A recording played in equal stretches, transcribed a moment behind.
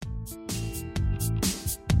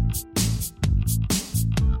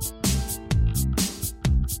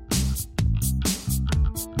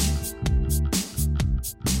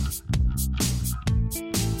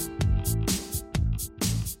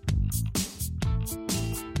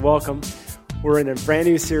Welcome. We're in a brand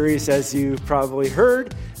new series, as you probably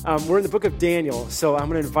heard. We're in the book of Daniel, so I'm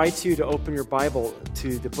going to invite you to open your Bible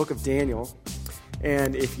to the book of Daniel.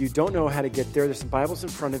 And if you don't know how to get there, there's some Bibles in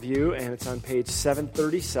front of you, and it's on page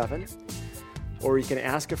 737. Or you can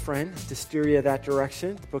ask a friend to steer you that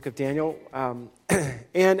direction, the book of Daniel.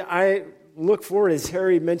 And I look forward, as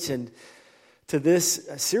Harry mentioned, to this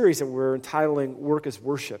series that we're entitling Work as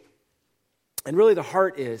Worship. And really the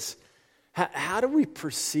heart is, how do we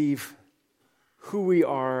perceive who we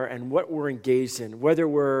are and what we're engaged in, whether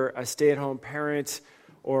we're a stay-at-home parent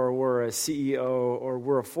or we're a CEO or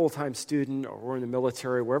we're a full-time student or we're in the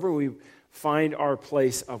military, wherever we find our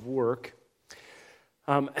place of work,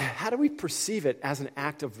 how do we perceive it as an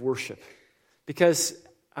act of worship? Because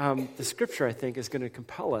the Scripture, I think, is going to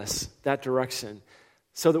compel us that direction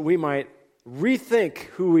so that we might rethink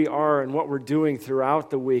who we are and what we're doing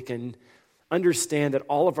throughout the week and understand that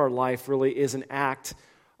all of our life really is an act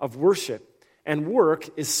of worship. And work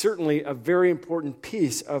is certainly a very important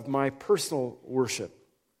piece of my personal worship.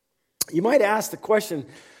 You might ask the question,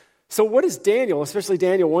 so what does Daniel, especially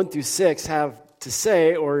Daniel 1 through 6, have to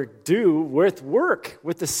say or do with work,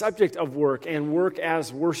 with the subject of work and work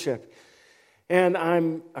as worship? And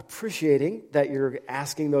I'm appreciating that you're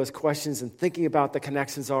asking those questions and thinking about the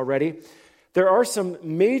connections already. There are some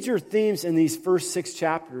major themes in these first 6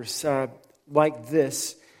 chapters like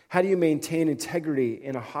this. How do you maintain integrity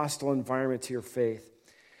in a hostile environment to your faith?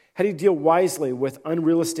 How do you deal wisely with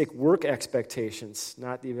unrealistic work expectations?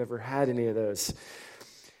 Not that you've ever had any of those.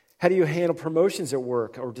 How do you handle promotions at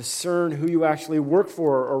work or discern who you actually work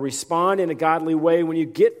for or respond in a godly way when you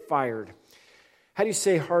get fired? How do you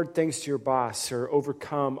say hard things to your boss or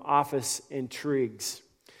overcome office intrigues?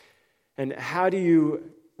 And how do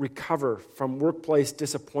you recover from workplace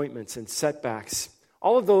disappointments and setbacks?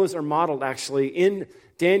 All of those are modeled actually in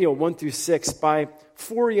Daniel 1 through 6 by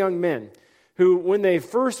 4 young men who, when they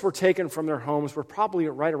first were taken from their homes, were probably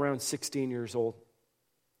right around 16 years old.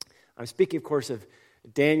 I'm speaking, of course, of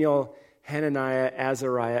Daniel, Hananiah,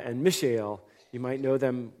 Azariah, and Mishael. You might know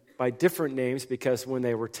them by different names because when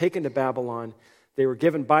they were taken to Babylon, they were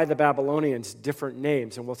given by the Babylonians different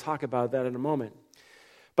names, and we'll talk about that in a moment.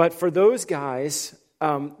 But for those guys,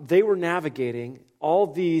 they were navigating all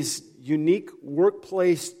these unique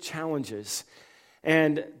workplace challenges.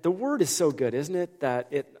 And the word is so good, isn't it, that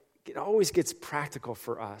it always gets practical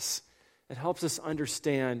for us. It helps us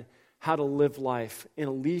understand how to live life in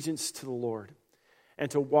allegiance to the Lord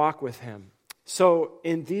and to walk with Him. So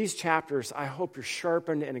in these chapters, I hope you're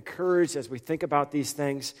sharpened and encouraged as we think about these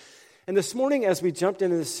things. And this morning, as we jumped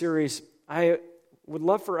into this series, I would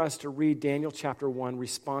love for us to read Daniel chapter 1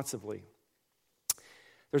 responsively.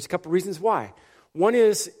 There's a couple reasons why. One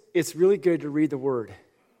is it's really good to read the Word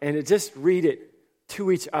and to just read it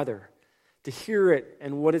to each other, to hear it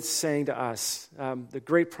and what it's saying to us. The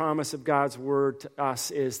great promise of God's Word to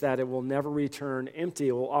us is that it will never return empty.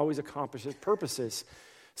 It will always accomplish its purposes.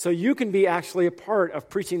 So you can be actually a part of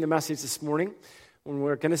preaching the message this morning. When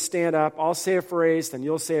we're going to stand up, I'll say a phrase, then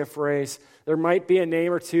you'll say a phrase. There might be a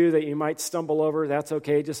name or two that you might stumble over. That's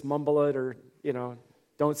okay. Just mumble it or,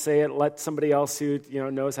 don't say it. Let somebody else who,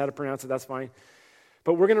 knows how to pronounce it. That's fine.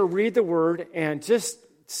 But we're going to read the Word and just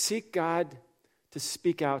seek God to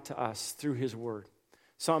speak out to us through His Word.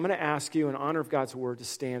 So I'm going to ask you, in honor of God's Word, to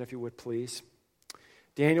stand, if you would, please.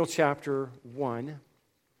 Daniel chapter 1.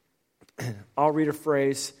 I'll read a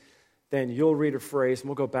phrase, then you'll read a phrase, and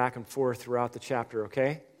we'll go back and forth throughout the chapter,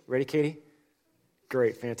 okay? Ready, Katie?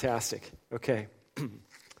 Great, fantastic. Okay.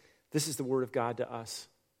 This is the Word of God to us.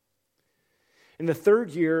 In the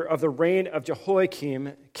 3rd year of the reign of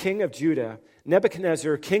Jehoiakim, king of Judah,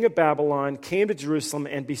 Nebuchadnezzar, king of Babylon, came to Jerusalem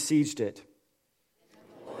and besieged it. And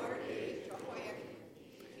the Lord gave Jehoiakim,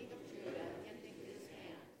 king of Judah, into his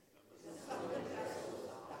hand, some of the vessels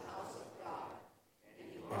of the house of God, and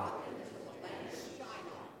he brought them to the land of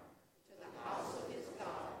Shinar, to the house of his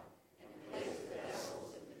God, and placed the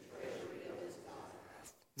vessels in the treasury of his God.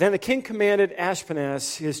 Then the king commanded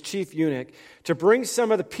Ashpenaz, his chief eunuch, to bring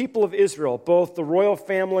some of the people of Israel, both the royal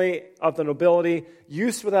family of the nobility,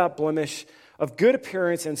 youths without blemish, of good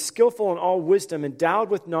appearance and skillful in all wisdom,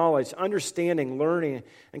 endowed with knowledge, understanding, learning,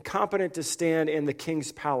 and competent to stand in the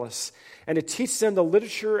king's palace, and to teach them the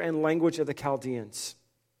literature and language of the Chaldeans.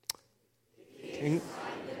 The king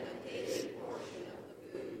assigned them a daily portion of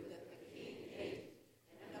the food that the king ate,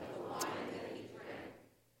 and of the wine that he drank.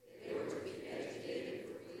 They were to be educated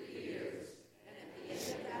for 3 years, and at the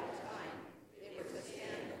end of that time, they were to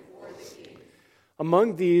stand before the king.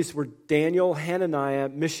 Among these were Daniel, Hananiah,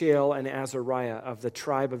 Mishael, and Azariah of the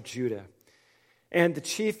tribe of Judah. And the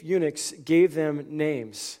chief eunuchs gave them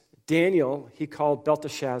names. Daniel he called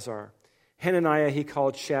Belteshazzar. Hananiah he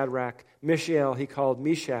called Shadrach. Mishael he called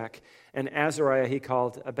Meshach. And Azariah he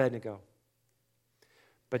called Abednego.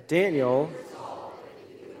 But Daniel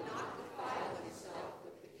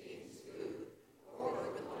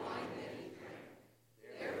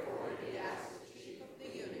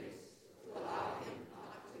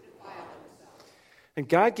And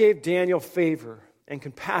God gave Daniel favor and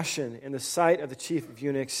compassion in the sight of the chief of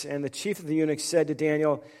eunuchs. And the chief of the eunuchs said to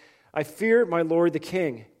Daniel, I fear my lord the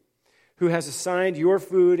king, who has assigned your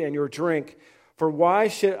food and your drink. For why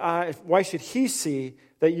should he see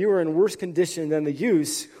that you are in worse condition than the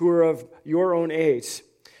youths who are of your own age?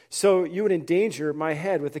 So you would endanger my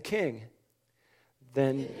head with the king.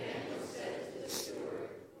 Then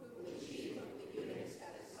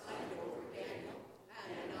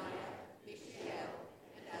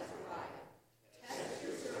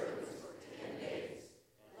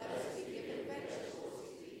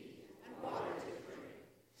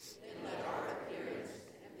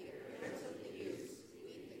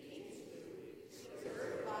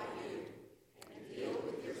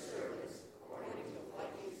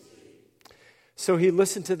So he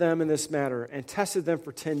listened to them in this matter and tested them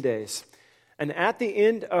for 10 days. And at the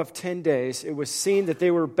end of 10 days, it was seen that they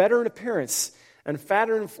were better in appearance and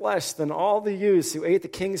fatter in flesh than all the youths who ate the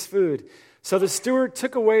king's food. So the steward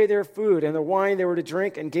took away their food and the wine they were to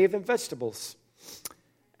drink and gave them vegetables.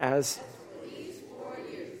 As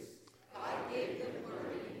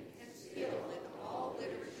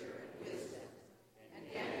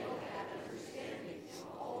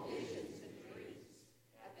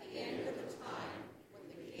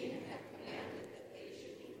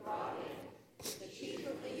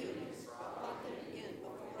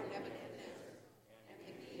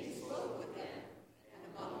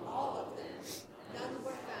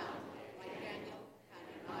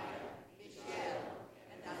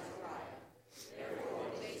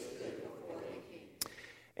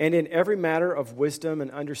And in every matter of wisdom and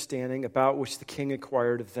understanding about which the king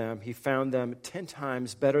inquired of them, he found them 10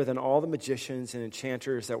 times better than all the magicians and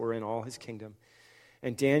enchanters that were in all his kingdom.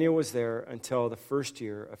 And Daniel was there until the first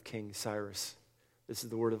year of King Cyrus. This is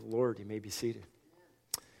the word of the Lord. You may be seated.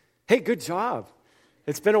 Hey, good job.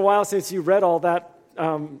 It's been a while since you read all that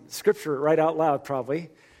scripture right out loud, probably.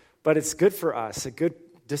 But it's good for us, a good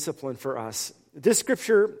discipline for us. This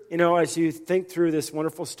scripture, as you think through this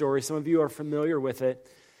wonderful story, some of you are familiar with it.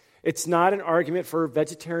 It's not an argument for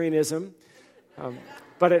vegetarianism,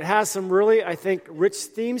 but it has some really, I think, rich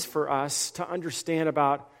themes for us to understand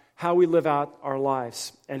about how we live out our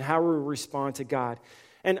lives and how we respond to God.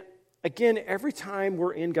 And again, every time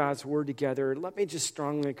we're in God's Word together, let me just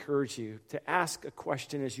strongly encourage you to ask a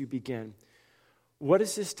question as you begin. What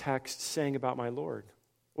is this text saying about my Lord?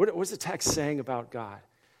 What's the text saying about God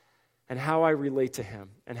and how I relate to Him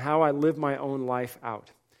and how I live my own life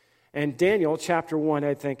out? And Daniel, chapter 1,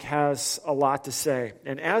 I think, has a lot to say.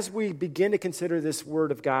 And as we begin to consider this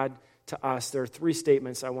word of God to us, there are 3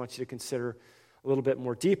 statements I want you to consider a little bit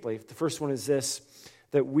more deeply. The first one is this,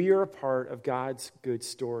 that we are a part of God's good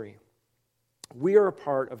story. We are a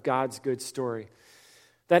part of God's good story.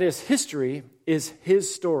 That is, history is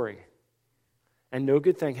His story. And no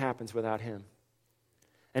good thing happens without Him.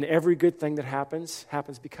 And every good thing that happens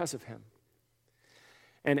because of Him.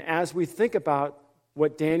 And as we think about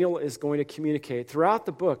what Daniel is going to communicate throughout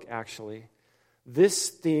the book, actually, this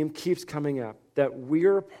theme keeps coming up, that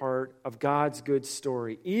we're a part of God's good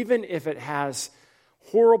story, even if it has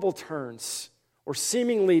horrible turns or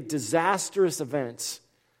seemingly disastrous events.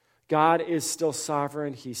 God is still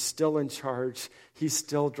sovereign. He's still in charge. He's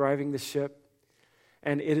still driving the ship.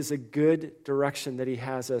 And it is a good direction that He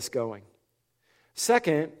has us going.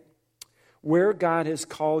 Second, where God has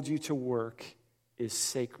called you to work is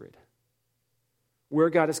sacred. Where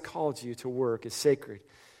God has called you to work is sacred.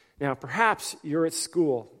 Now, perhaps you're at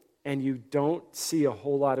school and you don't see a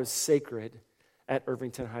whole lot of sacred at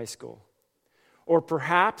Irvington High School. Or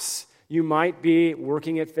perhaps you might be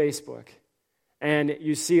working at Facebook and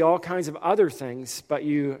you see all kinds of other things, but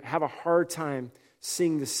you have a hard time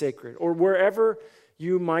seeing the sacred. Or wherever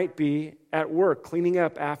you might be at work, cleaning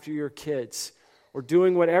up after your kids, or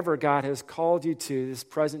doing whatever God has called you to this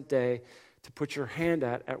present day to put your hand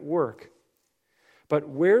at work. But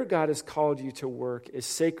where God has called you to work is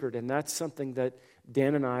sacred, and that's something that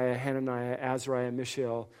Daniel, Hananiah, Azariah, and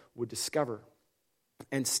Mishael would discover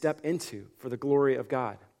and step into for the glory of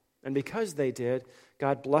God. And because they did,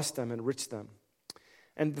 God blessed them and enriched them.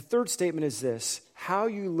 And the third statement is this: how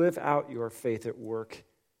you live out your faith at work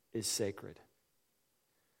is sacred.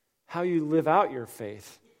 How you live out your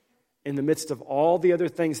faith in the midst of all the other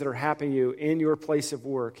things that are happening to you in your place of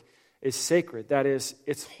work is sacred. That is,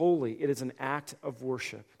 it's holy. It is an act of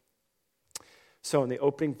worship. So in the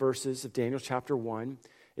opening verses of Daniel chapter 1,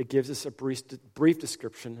 it gives us a brief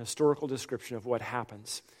description, historical description of what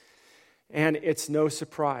happens. And it's no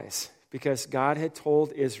surprise, because God had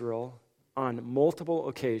told Israel on multiple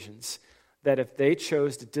occasions that if they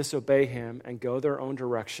chose to disobey him and go their own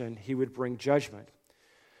direction, he would bring judgment.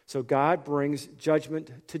 So God brings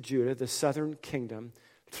judgment to Judah, the southern kingdom,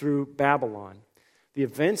 through Babylon. The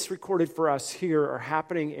events recorded for us here are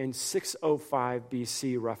happening in 605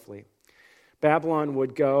 BC, roughly. Babylon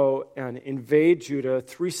would go and invade Judah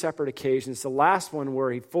 3 separate occasions. The last one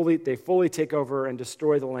where they fully take over and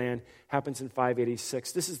destroy the land happens in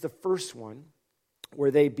 586. This is the first one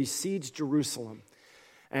where they besiege Jerusalem.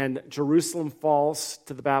 And Jerusalem falls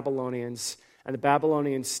to the Babylonians, and the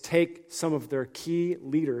Babylonians take some of their key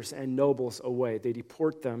leaders and nobles away. They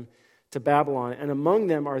deport them to Babylon. And among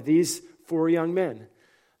them are these 4 young men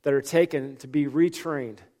that are taken to be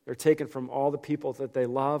retrained. They're taken from all the people that they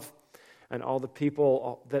love and all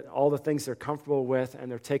the things they're comfortable with, and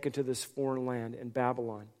they're taken to this foreign land in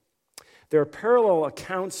Babylon. There are parallel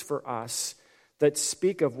accounts for us that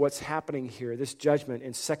speak of what's happening here, this judgment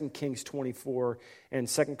in 2 Kings 24 and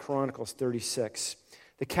 2 Chronicles 36.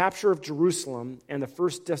 The capture of Jerusalem and the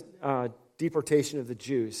first deportation of the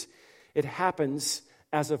Jews, it happens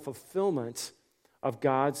as a fulfillment of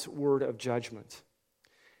God's word of judgment.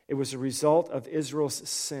 It was a result of Israel's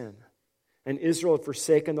sin. And Israel had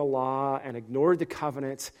forsaken the law and ignored the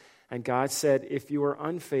covenant. And God said, if you are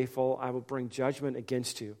unfaithful, I will bring judgment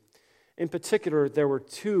against you. In particular, there were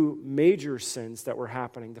 2 major sins that were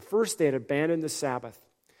happening. The first, they had abandoned the Sabbath.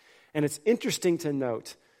 And it's interesting to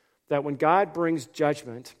note that when God brings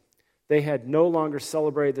judgment, they had no longer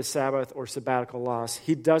celebrated the Sabbath or sabbatical laws.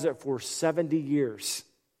 He does it for 70 years.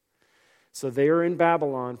 So they are in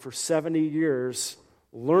Babylon for 70 years,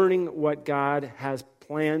 learning what God has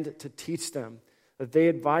planned to teach them, that they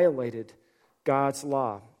had violated God's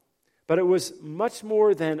law. But it was much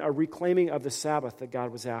more than a reclaiming of the Sabbath that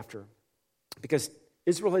God was after, because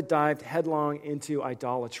Israel had dived headlong into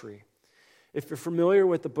idolatry. If you're familiar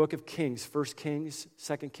with the book of Kings, 1 Kings,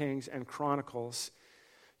 2 Kings, and Chronicles,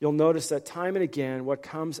 you'll notice that time and again what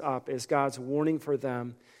comes up is God's warning for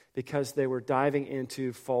them because they were diving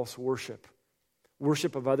into false worship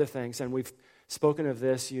of other things. And we've spoken of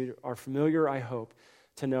this. You are familiar, I hope,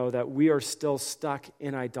 to know that we are still stuck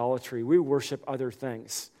in idolatry. We worship other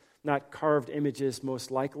things, not carved images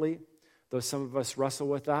most likely, though some of us wrestle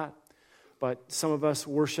with that, but some of us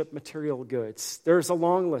worship material goods. There's a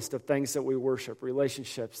long list of things that we worship,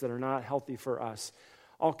 relationships that are not healthy for us,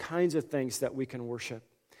 all kinds of things that we can worship.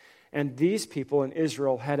 And these people in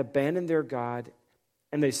Israel had abandoned their God,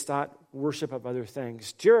 and they sought worship of other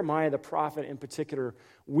things. Jeremiah, the prophet in particular,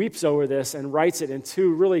 weeps over this and writes it in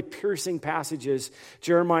 2 really piercing passages,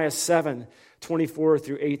 Jeremiah 7, 24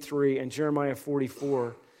 through 8:3, and Jeremiah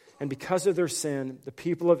 44. And because of their sin, the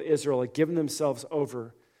people of Israel had given themselves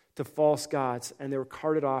over to false gods, and they were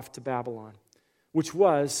carted off to Babylon, which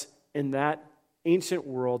was, in that ancient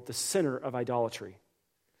world, the center of idolatry.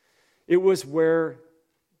 It was where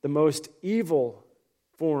the most evil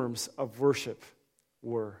forms of worship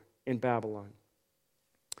were, in Babylon.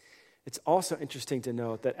 It's also interesting to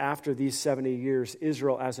note that after these 70 years,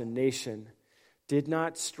 Israel as a nation did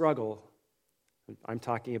not struggle. I'm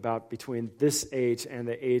talking about between this age and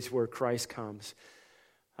the age where Christ comes.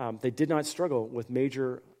 They did not struggle with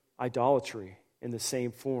major idolatry in the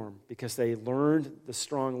same form because they learned the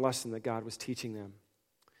strong lesson that God was teaching them.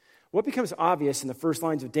 What becomes obvious in the first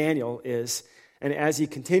lines of Daniel is, and as he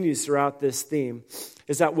continues throughout this theme,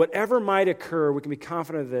 is that whatever might occur, we can be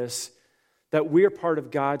confident of this, that we are part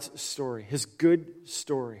of God's story, his good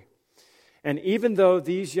story. And even though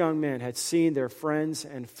these young men had seen their friends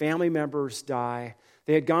and family members die,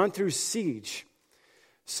 they had gone through siege.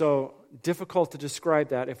 So difficult to describe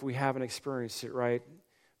that if we haven't experienced it, right?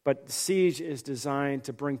 But siege is designed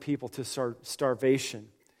to bring people to starvation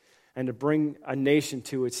and to bring a nation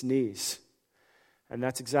to its knees. And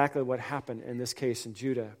that's exactly what happened in this case in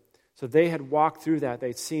Judah. So they had walked through that.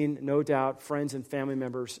 They'd seen, no doubt, friends and family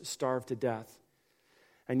members starve to death.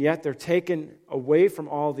 And yet they're taken away from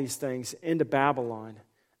all these things into Babylon,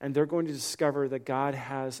 and they're going to discover that God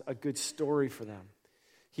has a good story for them.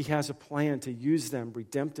 He has a plan to use them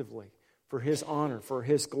redemptively for his honor, for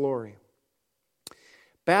his glory.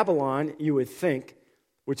 Babylon, you would think,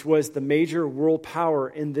 which was the major world power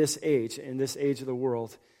in this age of the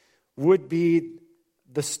world, would be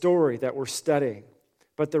the story that we're studying.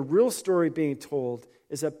 But the real story being told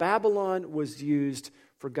is that Babylon was used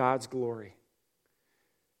for God's glory.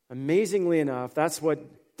 Amazingly enough, that's what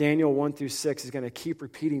Daniel 1 through 6 is going to keep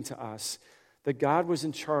repeating to us that God was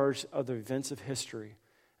in charge of the events of history,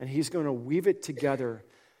 and he's going to weave it together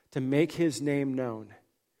to make his name known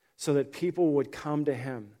so that people would come to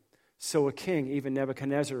him. So a king, even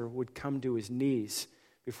Nebuchadnezzar, would come to his knees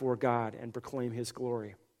before God and proclaim his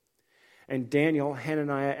glory. And Daniel,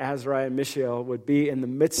 Hananiah, Azariah, and Mishael would be in the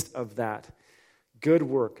midst of that good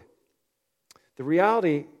work. The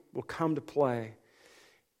reality will come to play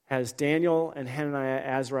as Daniel and Hananiah,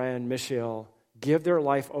 Azariah, and Mishael give their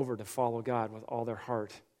life over to follow God with all their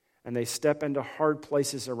heart, and they step into hard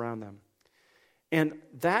places around them. And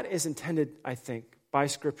that is intended, I think, by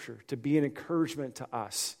Scripture to be an encouragement to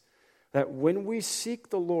us that when we seek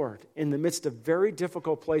the Lord in the midst of very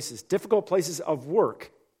difficult places of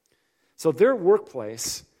work, so their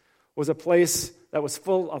workplace was a place that was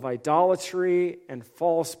full of idolatry and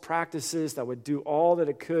false practices that would do all that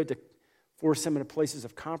it could to force them into places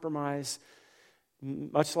of compromise,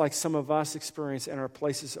 much like some of us experience in our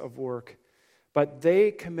places of work. But they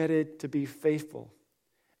committed to be faithful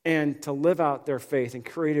and to live out their faith in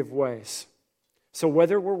creative ways. So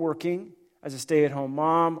whether we're working as a stay-at-home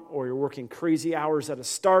mom, or you're working crazy hours at a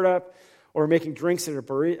startup, or making drinks as a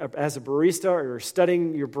barista, or you're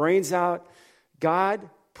studying your brains out, God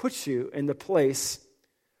puts you in the place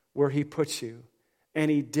where he puts you. And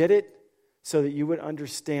he did it so that you would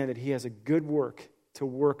understand that he has a good work to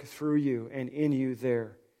work through you and in you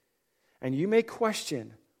there. And you may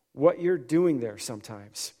question what you're doing there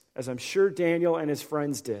sometimes, as I'm sure Daniel and his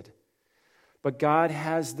friends did. But God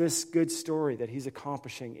has this good story that he's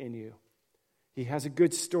accomplishing in you. He has a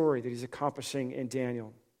good story that he's accomplishing in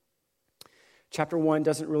Daniel. Chapter 1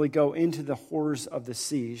 doesn't really go into the horrors of the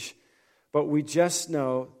siege, but we just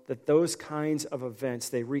know that those kinds of events,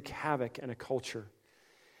 they wreak havoc in a culture.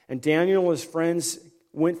 And Daniel and his friends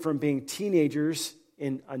went from being teenagers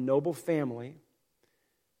in a noble family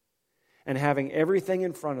and having everything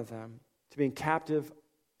in front of them to being captive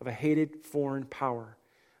of a hated foreign power.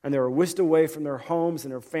 And they were whisked away from their homes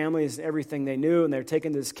and their families and everything they knew, and they were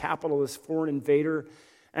taken to this capital, this foreign invader,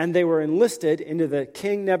 and they were enlisted into the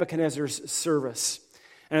King Nebuchadnezzar's service.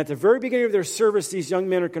 And at the very beginning of their service, these young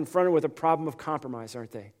men are confronted with a problem of compromise,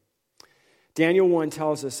 aren't they? Daniel 1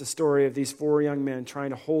 tells us the story of these 4 young men trying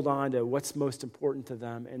to hold on to what's most important to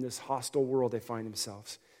them in this hostile world they find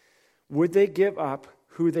themselves. Would they give up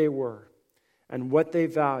who they were and what they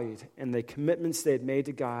valued and the commitments they had made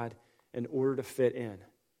to God in order to fit in?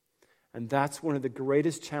 And that's one of the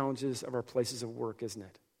greatest challenges of our places of work, isn't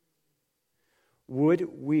it? Would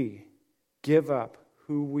we give up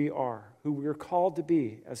who we are called to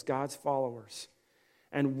be as God's followers,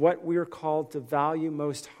 and what we are called to value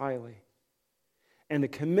most highly, and the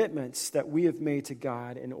commitments that we have made to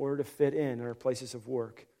God in order to fit in our places of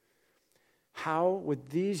work? How would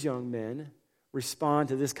these young men respond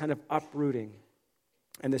to this kind of uprooting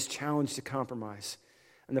and this challenge to compromise?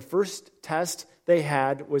 And the first test they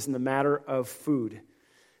had was in the matter of food.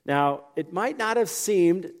 Now, it might not have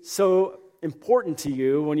seemed so important to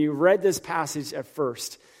you when you read this passage at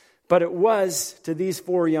first, but it was to these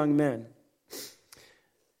 4 young men.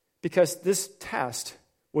 Because this test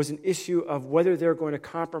was an issue of whether they're going to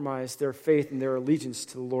compromise their faith and their allegiance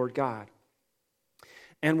to the Lord God.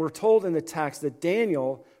 And we're told in the text that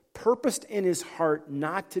Daniel purposed in his heart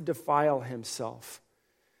not to defile himself.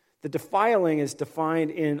 The defiling is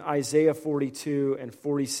defined in Isaiah 42 and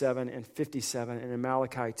 47 and 57 and in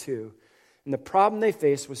Malachi 2. And the problem they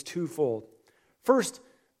faced was twofold. First,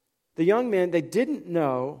 the young men, they couldn't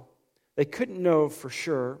know for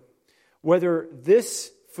sure whether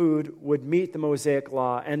this food would meet the Mosaic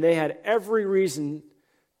law, and they had every reason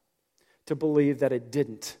to believe that it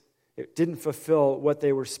didn't. It didn't fulfill what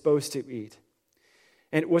they were supposed to eat.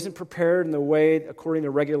 And it wasn't prepared in the way according to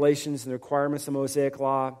regulations and the requirements of the Mosaic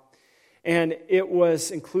law. And it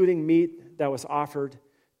was including meat that was offered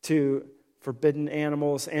to forbidden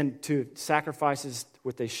animals and to sacrifices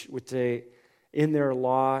which they in their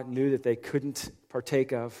law knew that they couldn't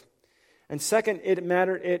partake of. And second,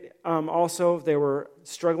 also they were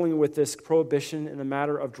struggling with this prohibition in the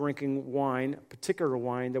matter of drinking wine, particular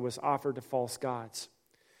wine that was offered to false gods.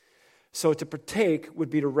 So to partake would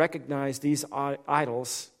be to recognize these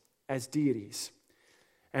idols as deities.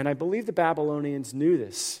 And I believe the Babylonians knew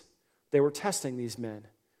this. They were testing these men,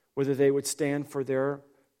 whether they would stand for their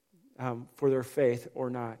faith or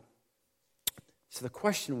not. So the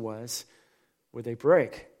question was, would they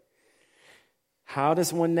break? How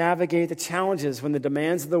does one navigate the challenges when the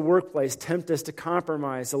demands of the workplace tempt us to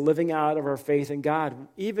compromise the living out of our faith in God,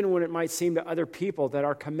 even when it might seem to other people that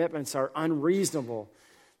our commitments are unreasonable,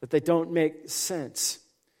 that they don't make sense?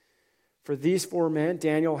 For these four men,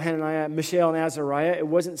 Daniel, Hananiah, Mishael, and Azariah, it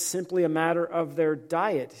wasn't simply a matter of their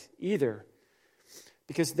diet either,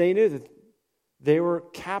 because they knew that they were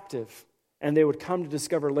captive, and they would come to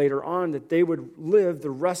discover later on that they would live the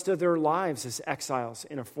rest of their lives as exiles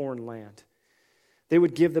in a foreign land. They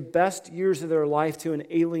would give the best years of their life to an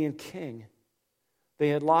alien king. They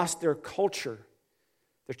had lost their culture,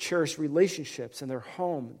 their cherished relationships, and their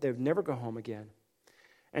home. They would never go home again.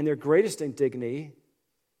 And their greatest indignity,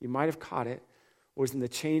 you might have caught it, was in the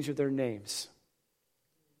change of their names.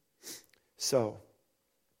 So,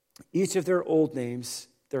 each of their old names,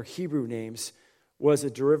 their Hebrew names, was a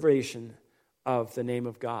derivation of the name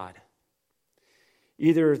of God.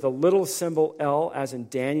 Either the little symbol El, as in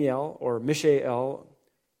Daniel, or Mishael,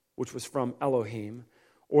 which was from Elohim,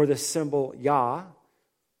 or the symbol Yah,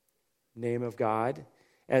 name of God,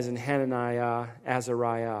 as in Hananiah,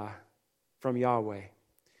 Azariah, from Yahweh.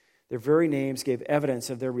 Their very names gave evidence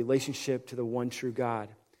of their relationship to the one true God.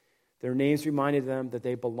 Their names reminded them that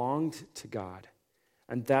they belonged to God.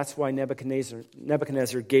 And that's why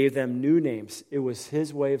Nebuchadnezzar gave them new names. It was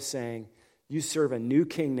his way of saying, you serve a new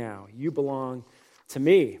king now. You belong to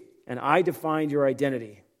me, and I defined your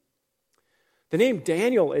identity. The name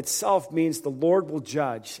Daniel itself means the Lord will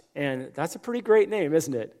judge, and that's a pretty great name,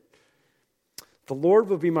 isn't it? The Lord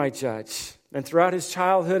will be my judge. And throughout his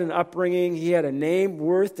childhood and upbringing, he had a name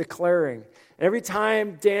worth declaring. Every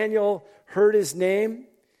time Daniel heard his name,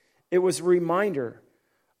 it was a reminder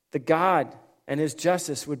that God and his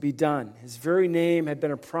justice would be done. His very name had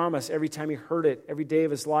been a promise every time he heard it, every day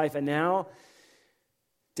of his life. And now,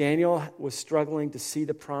 Daniel was struggling to see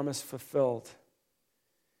the promise fulfilled.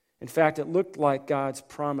 In fact, it looked like God's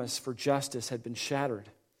promise for justice had been shattered.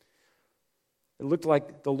 It looked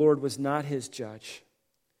like the Lord was not his judge.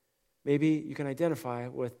 Maybe you can identify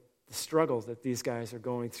with the struggle that these guys are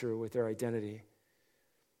going through with their identity.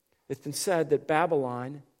 It's been said that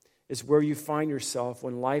Babylon is where you find yourself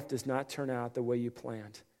when life does not turn out the way you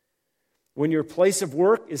planned. When your place of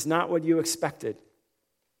work is not what you expected.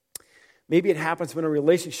 Maybe it happens when a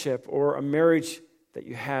relationship or a marriage that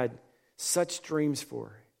you had such dreams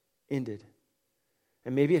for ended.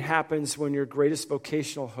 And maybe it happens when your greatest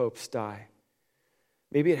vocational hopes die.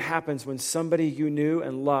 Maybe it happens when somebody you knew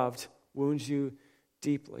and loved wounds you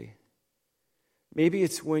deeply. Maybe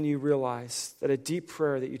it's when you realize that a deep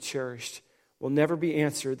prayer that you cherished will never be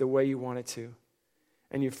answered the way you want it to,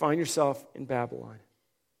 and you find yourself in Babylon,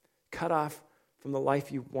 cut off from the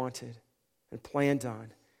life you wanted and planned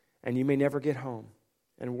on, and you may never get home.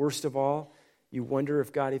 And worst of all, you wonder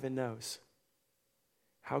if God even knows.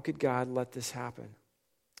 How could God let this happen?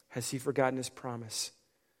 Has he forgotten his promise?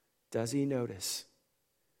 Does he notice?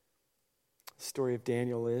 The story of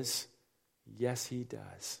Daniel is, yes, he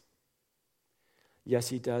does. Yes,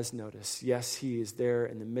 he does notice. Yes, he is there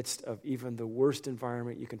in the midst of even the worst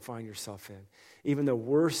environment you can find yourself in. Even the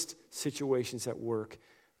worst situations at work,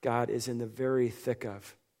 God is in the very thick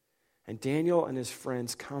of. And Daniel and his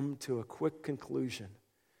friends come to a quick conclusion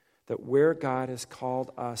that where God has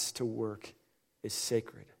called us to work is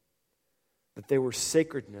sacred. That there was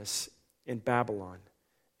sacredness in Babylon.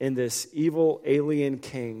 In this evil alien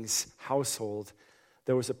king's household,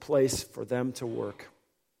 there was a place for them to work.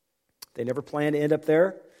 They never planned to end up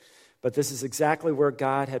there, but this is exactly where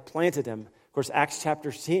God had planted them. Of course, Acts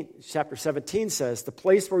chapter 17 says, the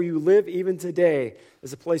place where you live even today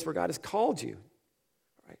is a place where God has called you.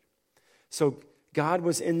 Right? So God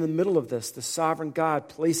was in the middle of this, the sovereign God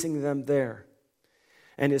placing them there.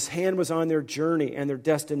 And his hand was on their journey and their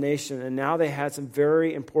destination, and now they had some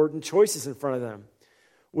very important choices in front of them.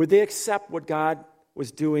 Would they accept what God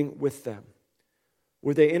was doing with them?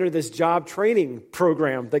 Would they enter this job training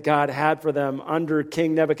program that God had for them under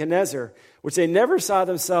King Nebuchadnezzar, which they never saw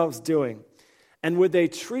themselves doing? And would they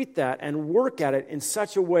treat that and work at it in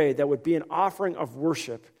such a way that would be an offering of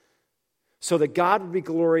worship so that God would be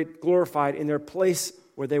glorified in their place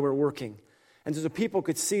where they were working? And so the people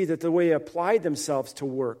could see that the way they applied themselves to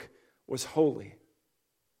work was holy.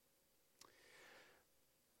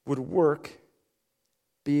 Would work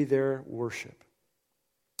be their worship?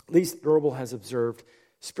 Lee Strobel has observed,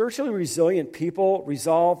 spiritually resilient people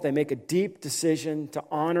resolve, they make a deep decision to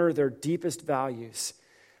honor their deepest values.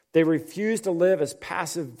 They refuse to live as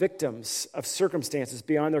passive victims of circumstances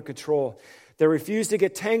beyond their control. They refuse to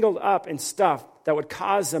get tangled up in stuff that would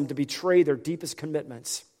cause them to betray their deepest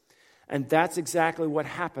commitments. And that's exactly what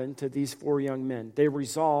happened to these four young men. They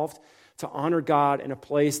resolved to honor God in a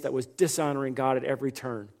place that was dishonoring God at every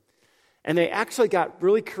turn. And they actually got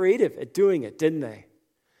really creative at doing it, didn't they?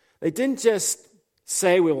 They didn't just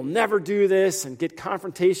say, we will never do this and get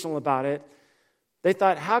confrontational about it. They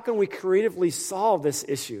thought, how can we creatively solve this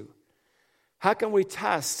issue? How can we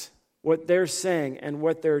test what they're saying and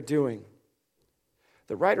what they're doing?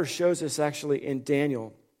 The writer shows us actually in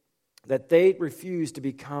Daniel that they refuse to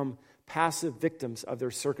become passive victims of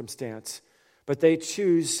their circumstance, but they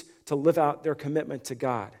choose to live out their commitment to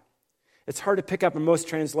God. It's hard to pick up in most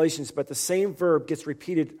translations, but the same verb gets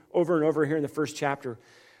repeated over and over here in the first chapter.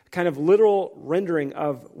 A kind of literal rendering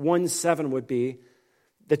of 1:7 would be,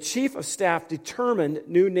 the chief of staff determined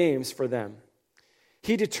new names for them.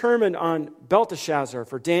 He determined on Belteshazzar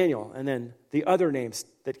for Daniel, and then the other names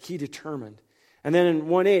that he determined. And then in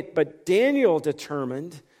 1:8, but Daniel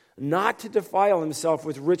determined not to defile himself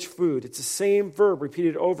with rich food. It's the same verb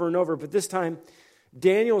repeated over and over, but this time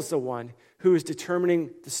Daniel's the one who is determining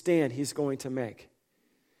the stand he's going to make.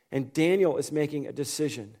 And Daniel is making a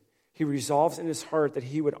decision. He resolves in his heart that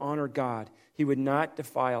he would honor God. He would not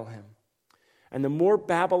defile him. And the more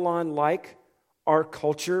Babylon-like our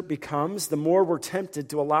culture becomes, the more we're tempted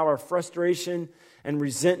to allow our frustration and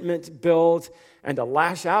resentment build and to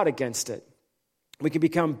lash out against it. We can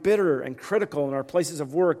become bitter and critical in our places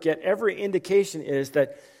of work, yet every indication is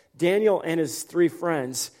that Daniel and his three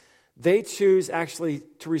friends, they choose actually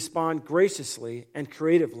to respond graciously and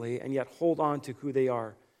creatively and yet hold on to who they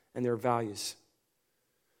are and their values.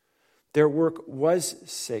 Their work was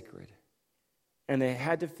sacred, and they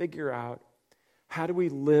had to figure out, how do we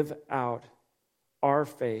live out our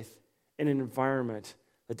faith in an environment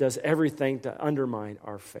that does everything to undermine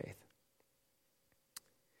our faith?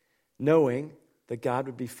 Knowing that God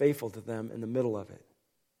would be faithful to them in the middle of it.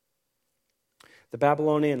 The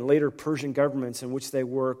Babylonian and later Persian governments in which they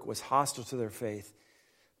work was hostile to their faith,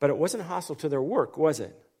 but it wasn't hostile to their work, was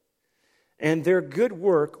it? And their good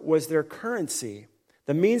work was their currency,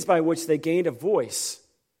 the means by which they gained a voice.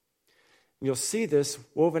 You'll see this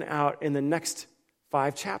woven out in the next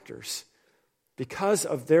 5 chapters. Because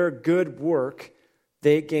of their good work,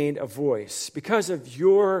 they gained a voice. Because of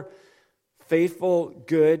your faithful,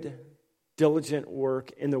 good, diligent work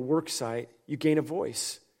in the work site, you gain a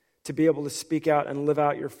voice to be able to speak out and live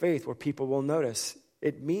out your faith where people will notice.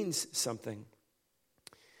 It means something.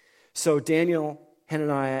 So Daniel,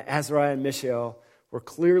 Hananiah, Azariah, and Mishael were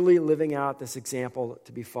clearly living out this example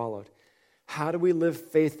to be followed. How do we live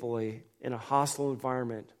faithfully in a hostile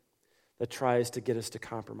environment that tries to get us to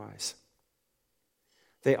compromise?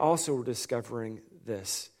 They also were discovering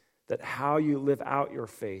this, that how you live out your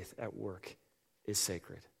faith at work is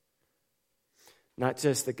sacred. Not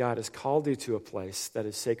just that God has called you to a place that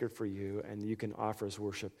is sacred for you and you can offer as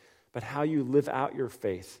worship, but how you live out your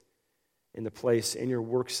faith in the place, in your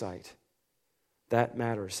work site. That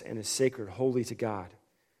matters and is sacred, holy to God.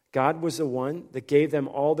 God was the one that gave them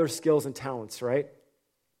all their skills and talents, right?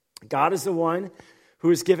 God is the one who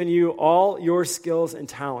has given you all your skills and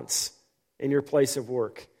talents in your place of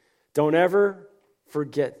work. Don't ever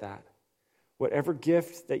forget that. Whatever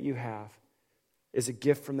gift that you have is a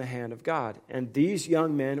gift from the hand of God. And these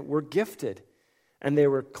young men were gifted. And they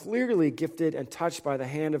were clearly gifted and touched by the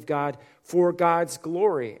hand of God for God's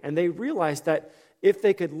glory. And they realized that if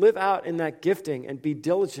they could live out in that gifting and be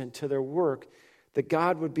diligent to their work, that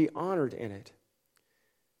God would be honored in it.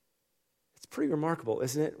 It's pretty remarkable,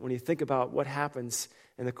 isn't it, when you think about what happens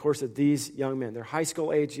in the course of these young men. They're high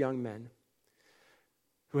school age young men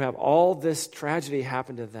who have all this tragedy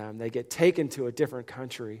happen to them. They get taken to a different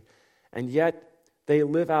country, and yet they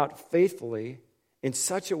live out faithfully in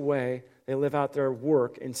such a way, they live out their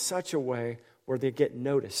work in such a way where they get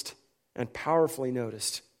noticed and powerfully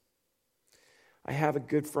noticed. I have a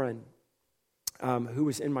good friend who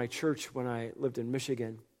was in my church when I lived in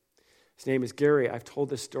Michigan. His name is Gary. I've told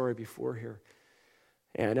this story before here.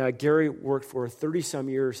 And Gary worked for 30-some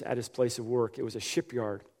years at his place of work. It was a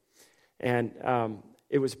shipyard. And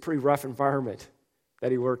it was a pretty rough environment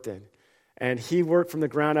that he worked in. And he worked from the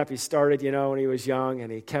ground up. He started, when he was young,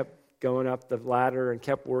 and he kept going up the ladder and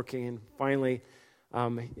kept working. And finally,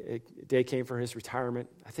 a day came for his retirement.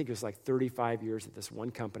 I think it was like 35 years at this one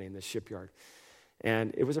company in this shipyard.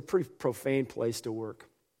 And it was a pretty profane place to work.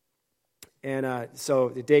 And so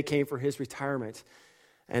the day came for his retirement,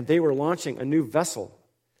 and they were launching a new vessel.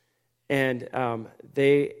 And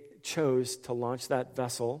they chose to launch that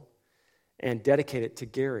vessel and dedicate it to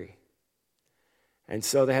Gary. And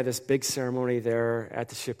so they had this big ceremony there at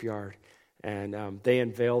the shipyard, and they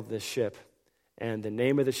unveiled this ship. And the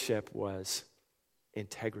name of the ship was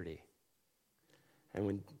Integrity.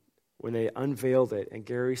 And when they unveiled it and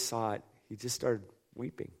Gary saw it, he just started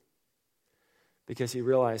weeping because he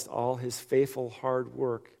realized all his faithful hard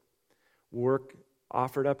work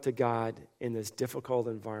offered up to God in this difficult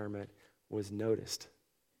environment was noticed.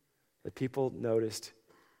 The people noticed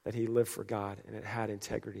that he lived for God and it had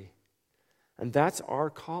integrity. And that's our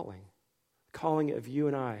calling. calling of you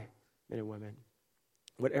and I, men and women,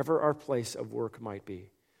 whatever our place of work might be,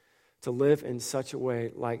 to live in such a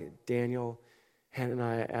way like Daniel,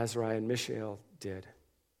 Hananiah, Azariah, and Mishael did.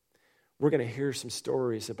 We're going to hear some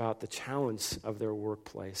stories about the challenge of their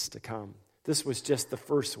workplace to come. This was just the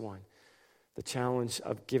first one, the challenge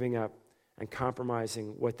of giving up and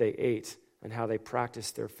compromising what they ate and how they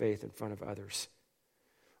practiced their faith in front of others.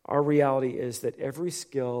 Our reality is that every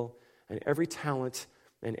skill and every talent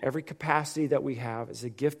and every capacity that we have is a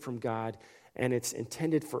gift from God, and it's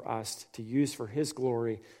intended for us to use for His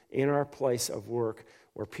glory in our place of work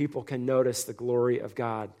where people can notice the glory of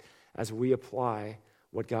God as we apply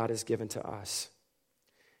what God has given to us.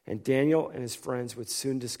 And Daniel and his friends would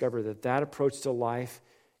soon discover that that approach to life,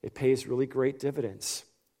 it pays really great dividends.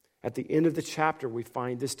 At the end of the chapter, we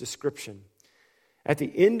find this description. At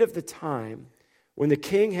the end of the time, when the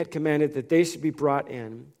king had commanded that they should be brought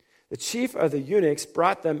in, the chief of the eunuchs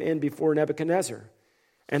brought them in before Nebuchadnezzar,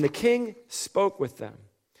 and the king spoke with them.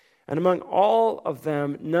 And among all of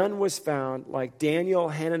them, none was found like Daniel,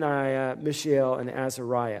 Hananiah, Mishael, and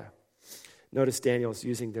Azariah. Notice Daniel's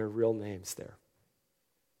using their real names there.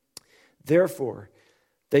 Therefore,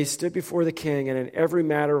 they stood before the king, and in every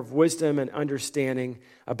matter of wisdom and understanding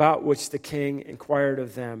about which the king inquired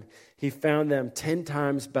of them, he found them 10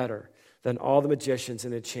 times better than all the magicians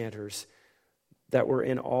and enchanters that were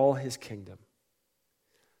in all his kingdom.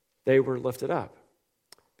 They were lifted up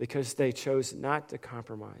because they chose not to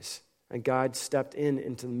compromise, and God stepped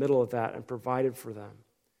into the middle of that and provided for them.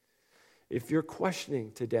 If you're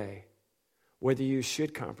questioning today whether you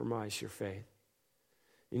should compromise your faith,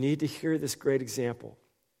 you need to hear this great example.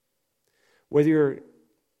 Whether you're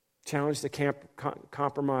challenged to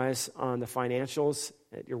compromise on the financials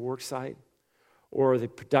at your work site, or the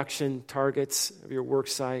production targets of your work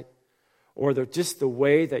site, or just the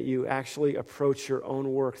way that you actually approach your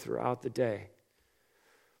own work throughout the day.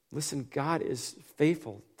 Listen, God is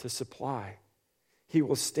faithful to supply. He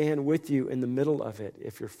will stand with you in the middle of it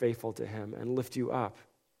if you're faithful to Him and lift you up.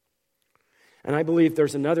 And I believe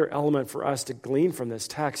there's another element for us to glean from this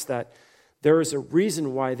text, that there is a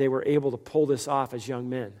reason why they were able to pull this off as young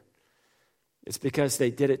men. It's because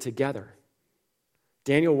they did it together.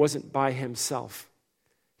 Daniel wasn't by himself.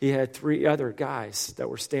 He had 3 other guys that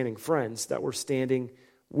were standing, friends that were standing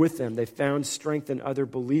with them. They found strength in other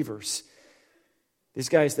believers. These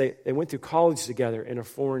guys, they went through college together in a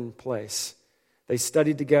foreign place. They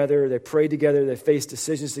studied together, they prayed together, they faced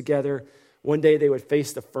decisions together. One day they would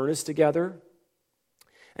face the furnace together.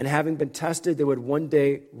 And having been tested, they would one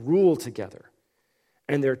day rule together.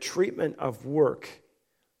 And their treatment of work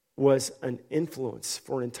was an influence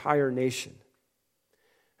for an entire nation.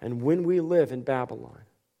 And when we live in Babylon,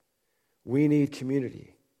 we need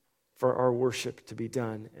community for our worship to be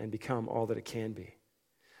done and become all that it can be.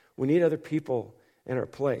 We need other people in our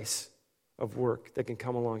place of work that can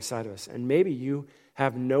come alongside of us. And maybe you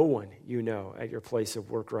have no one you know at your place of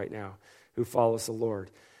work right now who follows the Lord.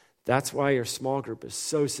 That's why your small group is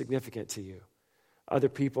so significant to you. Other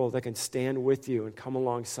people that can stand with you and come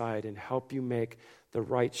alongside and help you make the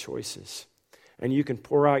right choices. And you can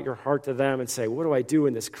pour out your heart to them and say, what do I do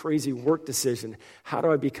in this crazy work decision? How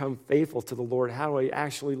do I become faithful to the Lord? How do I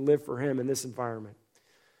actually live for Him in this environment?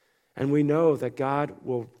 And we know that God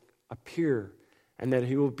will appear and that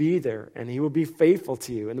He will be there and He will be faithful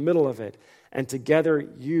to you in the middle of it. And together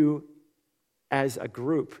you as a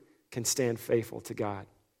group can stand faithful to God.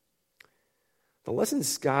 The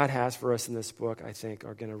lessons God has for us in this book, I think,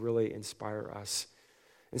 are going to really inspire us.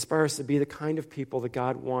 Inspire us to be the kind of people that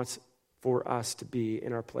God wants for us to be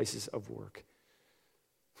in our places of work.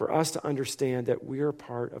 For us to understand that we are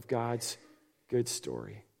part of God's good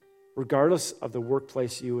story, regardless of the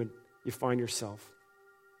workplace you find yourself.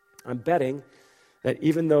 I'm betting that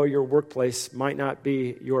even though your workplace might not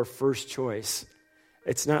be your first choice,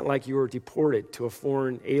 it's not like you were deported to a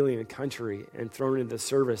foreign alien country and thrown into the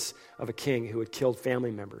service of a king who had killed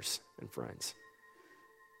family members and friends.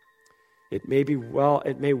 It may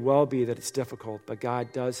well be that it's difficult, but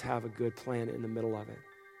God does have a good plan in the middle of it.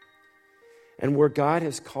 And where God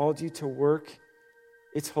has called you to work,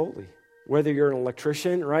 it's holy. Whether you're an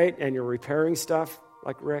electrician, right, and you're repairing stuff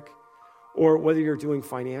like Rick, or whether you're doing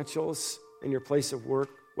financials in your place of work,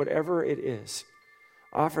 whatever it is,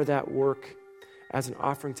 offer that work as an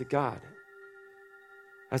offering to God,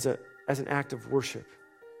 as an act of worship.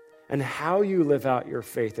 And how you live out your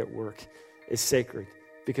faith at work is sacred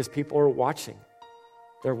because people are watching.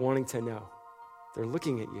 They're wanting to know. They're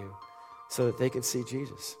looking at you so that they can see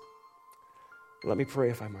Jesus. Let me pray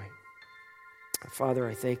if I might. Father,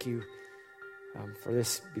 I thank you for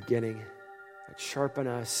this beginning. Sharpen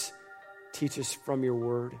us, teach us from your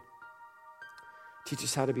word. Teach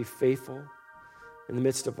us how to be faithful in the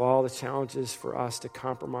midst of all the challenges for us to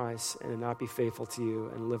compromise and to not be faithful to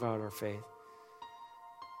you and live out our faith.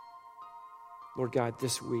 Lord God,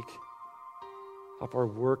 this week, help our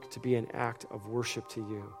work to be an act of worship to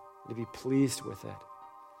you, to be pleased with it.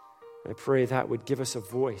 And I pray that would give us a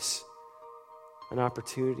voice, an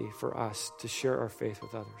opportunity for us to share our faith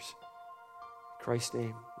with others. In Christ's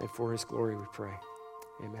name and for his glory we pray.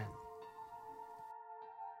 Amen.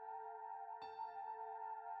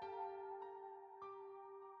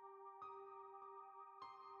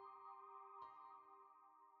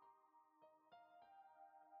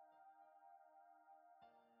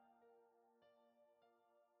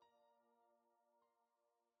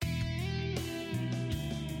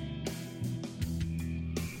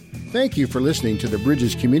 Thank you for listening to the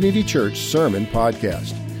Bridges Community Church Sermon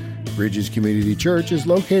Podcast. Bridges Community Church is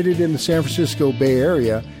located in the San Francisco Bay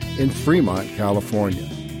Area in Fremont, California.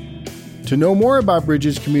 To know more about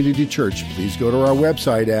Bridges Community Church, please go to our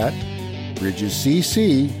website at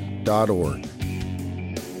bridgescc.org.